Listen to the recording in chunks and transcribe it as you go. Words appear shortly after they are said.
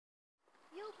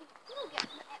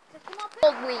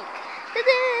week.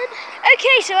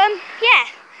 Okay, so yeah,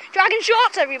 dragon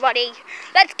shorts, everybody.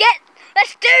 Let's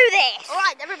do this. All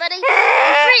right, everybody.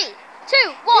 3, 2,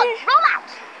 1, roll out.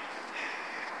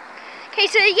 Okay,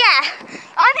 so yeah,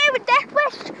 I'm here with Death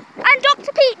Wish and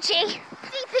Dr. Peachy.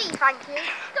 DP, thank you.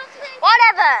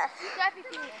 Whatever.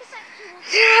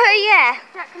 Yeah.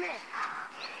 Jack, come here.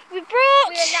 We brought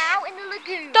We are now in the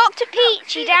lagoon. Dr.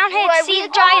 Peachy down here to see the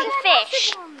giant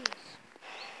fish.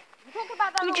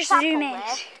 Let me just zoom in.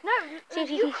 No, See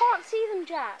if you can't see them,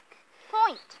 Jack.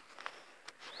 Point.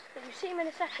 But you see them in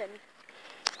a second.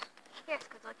 Yes,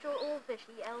 because I thought all fish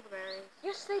eat elderberries.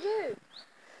 Yes, they do.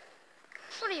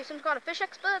 What are you, some kind of fish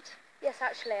expert? Yes,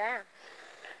 actually I am.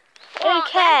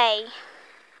 Okay.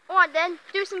 Alright then,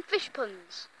 do some fish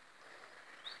puns.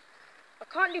 I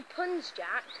can't do puns,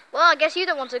 Jack. Well, I guess you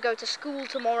don't want to go to school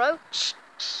tomorrow.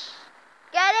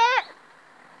 Get it?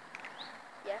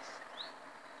 Yes.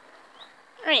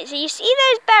 Right, so you see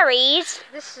those berries?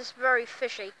 This is very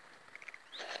fishy.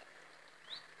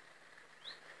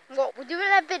 What, we're doing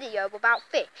a video about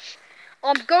fish.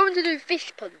 I'm going to do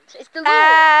fish puns. It's the law.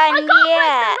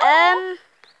 Yeah,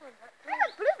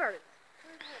 Blueberries.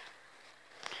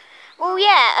 well,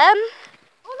 yeah,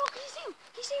 Oh look, can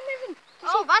you see him moving?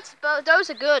 Oh, those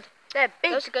are good. They're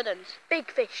big. Those are good ones. Big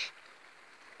fish.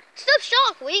 Still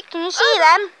Shark Week. can you see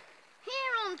them?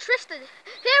 Here on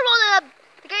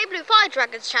the Gay Blue Fire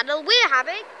Dragons channel, we're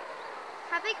having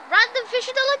Random Fish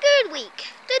in the Lagoon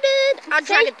Week. And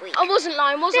Dragon Week. I wasn't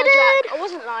lying, was I, Jack? I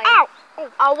wasn't lying. Ow!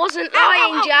 I wasn't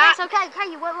lying, Jack. It's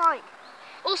okay, you weren't lying.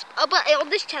 Also, but on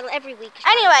this channel every week.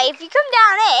 Anyway, if you come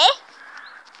down here,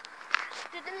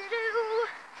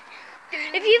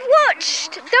 if you've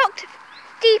watched Dr.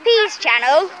 DP's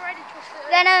channel,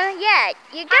 then yeah,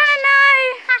 you're gonna know.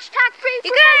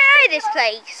 You're gonna know this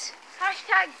place.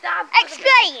 Hashtag dab.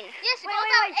 Explain. Yes, we got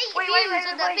about 8 views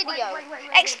on that video.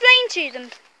 Explain to them.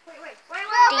 Well,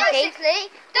 DP. basically,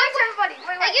 Everybody,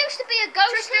 there used to be a ghost.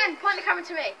 Tristan, point the camera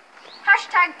to me.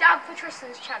 Hashtag dab for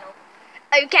Tristan's channel.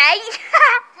 Okay.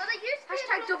 Well, there used to be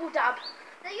Hashtag double dab.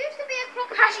 There used to be a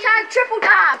crocodile. Hashtag triple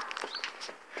dab.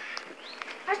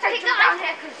 Hashtag Hey, triple guys, dab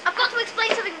here, 'cause I've got to explain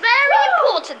something very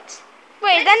important.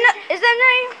 Wait, is there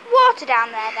no water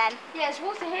down there then? yeah, there's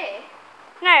water here.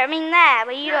 No, I mean there,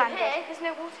 where you No, landed. here, there's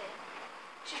no water.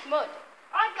 It's just mud.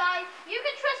 Alright, guys, you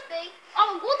can trust me.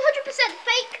 I'm a 100%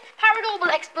 fake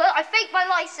paranormal expert. I faked my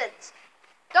license.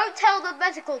 Don't tell the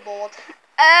medical board.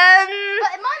 But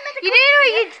in my medical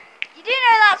You do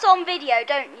know that's on video,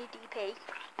 don't you, DP?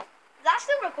 That's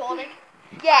still recording.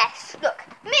 Yes. Look,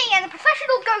 me and a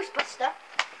professional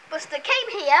Ghostbuster came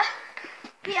here,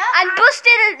 And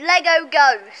busted a Lego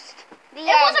ghost. It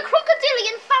was a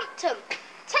crocodilian phantom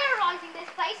terrorising this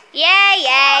place.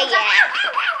 Yeah.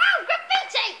 Ow,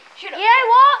 graffiti! Shut up. You know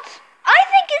what? I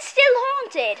think it's still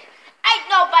haunted. Ain't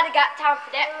nobody got time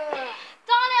for that.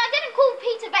 Darn it, I didn't call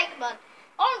Peter Bateman.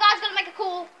 One guy's gonna make a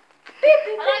call.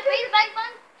 Hello, Peter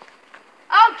Bateman.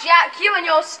 Oh, Jack, you and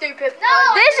your stupid.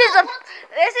 No, This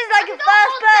is like a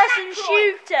first-person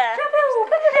shooter.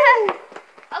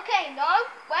 Okay, no,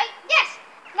 wait, yes.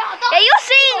 No, Yeah, you're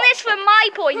seeing this from my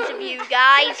point of view,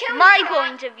 guys. My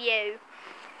point of view.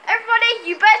 Everybody,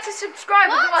 you better subscribe,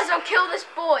 What? otherwise I'll kill this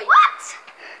boy. What?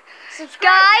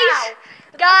 Subscribe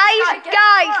Guys,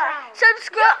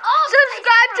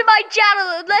 subscribe to my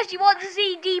channel unless you want to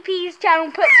see DP's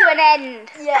channel put to an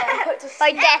end. now. Yeah, put to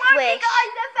By Death Wish.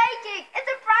 Guys, they're faking. It's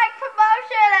a prank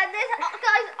promotion, and this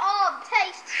guy's arm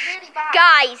tastes really bad.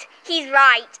 Guys, he's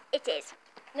right. It is.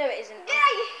 No, it isn't. Yeah,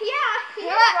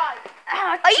 you're right.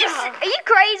 Are you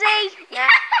crazy? Yeah.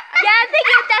 Yeah, I think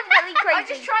you're definitely crazy. I'm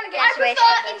just trying to get I Death Wish.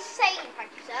 prefer insane,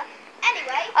 thank you, sir.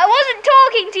 Anyway, I wasn't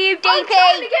talking to you, I'm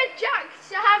trying to DP. get Jack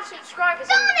to have subscribers.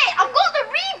 darn it, I've got the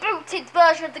rebooted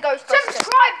version of the Ghostbusters.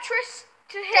 Subscribe, Tris,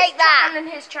 to his Take that. channel and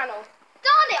his channel.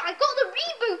 Darn it, I got the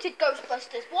rebooted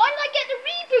Ghostbusters. Why did I get the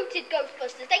rebooted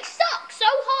Ghostbusters? They suck so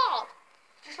hard.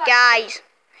 Just like Guys,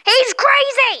 he's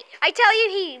crazy. I tell you,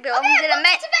 he belongs in a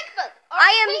Peter Beckman.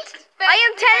 I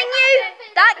am telling you,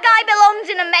 that guy belongs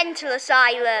in a mental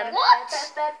asylum. What?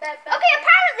 Okay,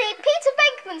 apparently Peter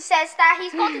Venkman says that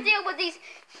he's got to deal with these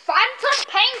phantom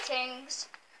paintings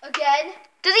again.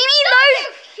 Does he mean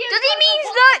those?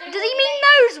 Does he mean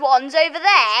those ones over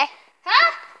there?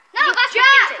 Huh? No, that's Jack,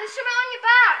 painting. there's something on your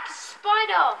back. It's a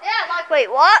spider. Yeah, like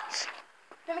Wait, what?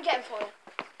 Let me get him for you.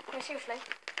 No, seriously.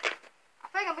 I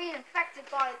think I'm being infected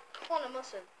by quantum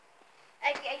muscle.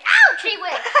 AKA, ow, gee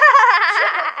whiz.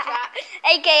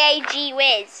 AKA G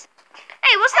Whiz.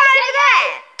 Hey, what's that over there?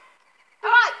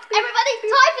 Alright, everybody,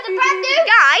 time for the brand new.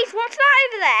 Guys, what's that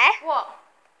over there? What?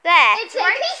 There. It's a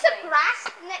piece of glass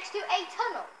next to a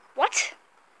tunnel. What?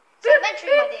 So eventually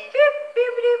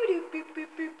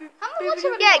How much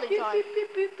of a Yeah. recording time?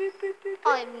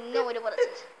 I have no idea what it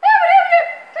is.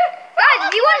 Guys,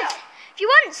 if you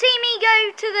want to see me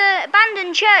go to the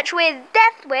abandoned church with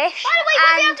Death Wish By the way, we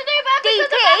won't be able and to do that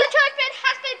because DP, the church bit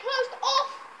has been closed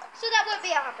off, so that won't be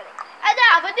happening. And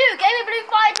now the new Game of Blue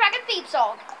Fire Dragon theme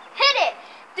song. Hit it!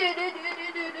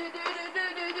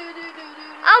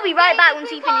 I'll be right back once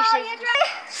he finishes.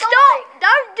 Stop!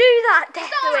 Don't do that,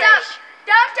 Death Wish.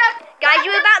 Don't. Guys,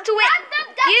 you're about to win.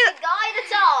 You. Guy in a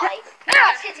tie.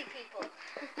 You're hitting people.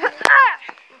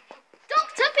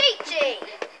 Dr. Peachy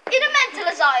in a mental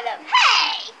asylum.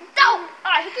 Hey! Don't!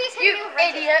 Alright, who's hitting you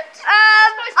idiot?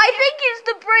 I think it's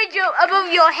the bridge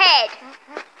above your head.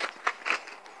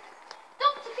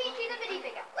 Dr. Peachy the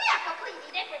minifigure. We are completely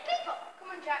different people. Come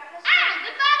on, Jack. And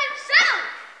the man himself.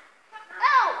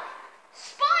 Oh,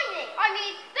 Spiny. I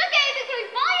mean, the Game of Blue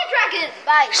Fire Dragon,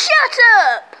 mate. Shut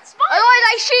up! Spiny. Otherwise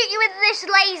I shoot you with this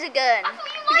laser gun. I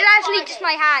thought you Which is liked actually Spiny. just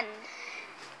my hand.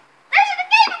 This is the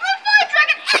Game of Blue Fire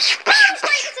Dragon. Exposed,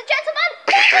 ladies and gentlemen.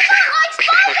 People don't like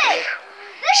Spiny.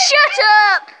 This is Shut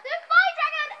up! The Fire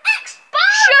Dragon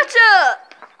exposed. Shut up!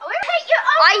 I will hate your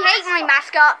own I hate my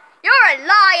mascot. You're a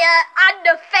liar and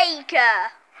a faker.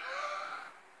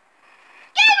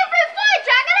 Game of Blue Fire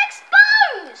Dragon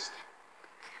exposed.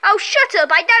 Oh, shut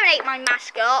up. I don't hate my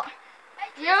mascot.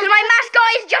 Because my mascot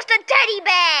is just a teddy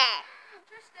bear.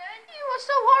 Tristan, you are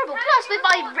so horrible. Plus, with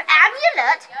my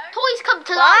amulet, toys come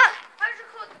to What? life.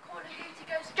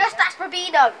 Just ask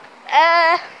Rabino.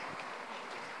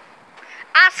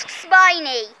 Ask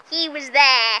Spiny. He was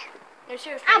there. No,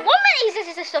 seriously. And 1 minute he says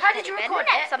it's a stuffed How did you teddy record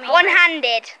bear. it? I mean,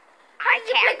 One-handed. How did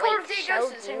you play Can't Call wait of to Duty show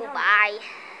Ghosts at the same you time? my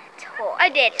toy. I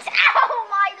did. ow,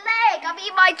 my leg. I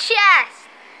mean, my chest.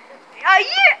 Are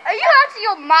you out of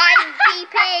your mind,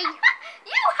 DP?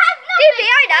 You have nothing. DP,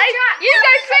 I know. You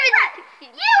go swimming.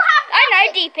 You have I know,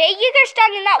 DP. You go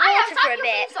stand in that I water have for a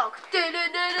bit.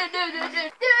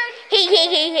 He.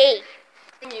 He.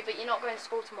 You, but you're not going to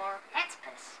school tomorrow. Let's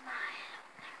put a smile.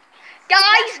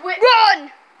 Guys, Whip.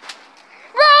 run!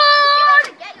 Run!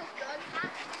 Get your gun.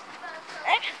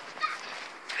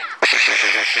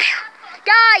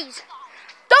 Guys,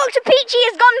 Dr. Peachy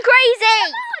has gone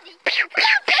crazy.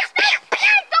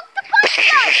 Dr.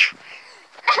 Puncher.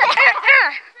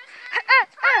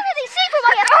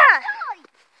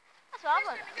 That's what I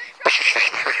want.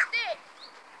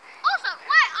 Also,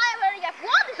 wait, I only have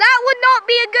one. That would not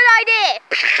be a good idea.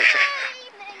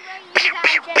 Evening, ladies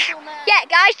and gentlemen. Yeah,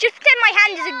 guys, just pretend my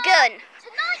hand is a gun.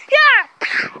 Tonight, Yeah.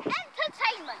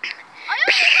 entertainment. I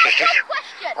only have one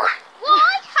question.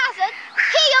 Why hasn't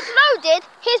he uploaded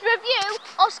his review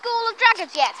of School of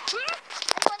Dragons yet?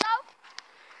 Anyone know?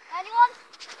 Anyone?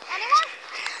 Anyone?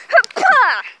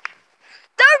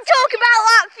 Don't talk about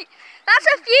that. That's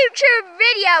a future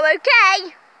video,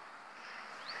 okay?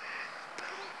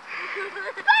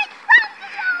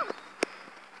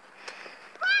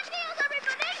 Brand deals,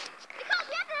 everybody! Because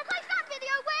we have to replace that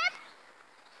video with...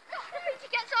 Dr. Peachy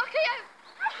gets RKO!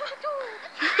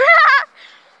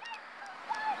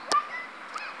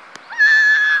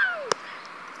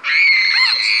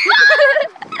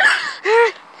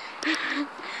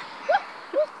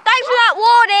 Thanks for that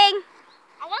warning.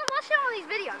 I want to watch all these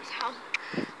videos.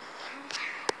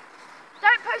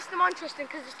 Don't post them on Tristan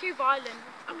because it's too violent.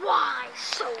 Why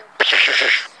so?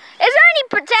 It's only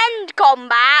pretend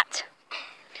combat.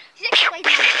 He's explaining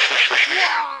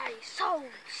why so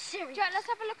serious. Jack, let's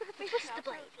have a look at the fish. Twist the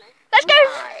blade. Let's go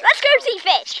see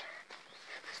fish.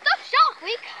 Stop Shark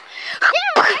Week.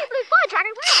 Yeah, okay, Blue Fire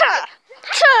Dragon.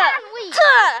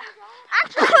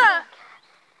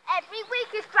 Every week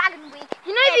is Dragon Week.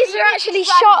 You know these are actually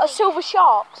silver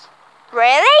sharks.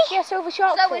 Really? Yeah, silver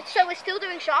sharks. So we're still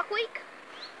doing Shark Week?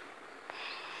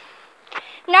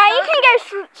 No, you can go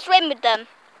swim with them.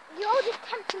 You're just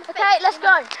tempting fate. Okay, let's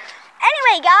go.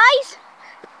 Anyway, guys.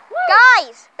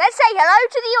 Guys, let's say hello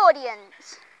to the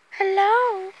audience.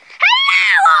 Hello.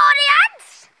 Hello,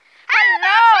 audience.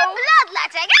 Hello.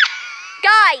 Bloodletting.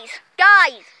 Guys.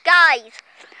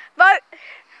 Vote,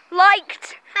 like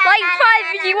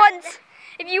 5 if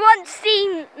you want to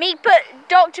see me put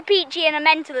Dr. Peachy in a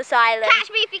mental asylum.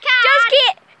 Catch me if you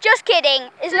can. Just kidding.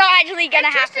 It's not actually going to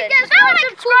happen.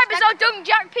 Subscribers, I'll dunk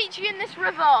Jack Peachy in this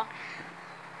river.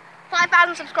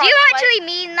 5,000 Do subscribers. you actually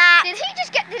mean that? Did he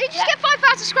just get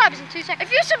 5,000 subscribers in 2 seconds?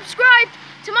 If you subscribe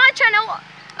to my channel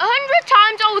 100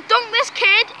 times, I will dunk this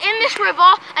kid in this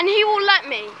river and he will let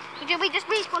me. Did we just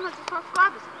reach 100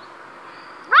 subscribers?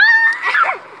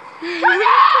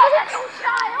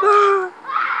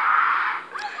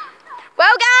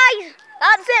 Well, guys,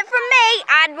 that's it from me.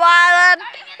 And while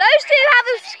those two have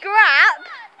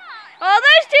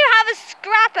a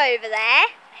scrap over there.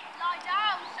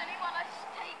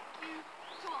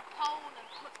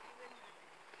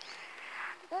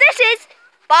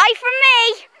 Bye from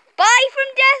me. Bye from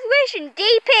Death Wish and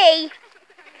DP.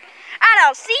 And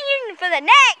I'll see you for the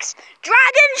next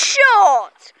Dragon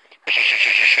Short.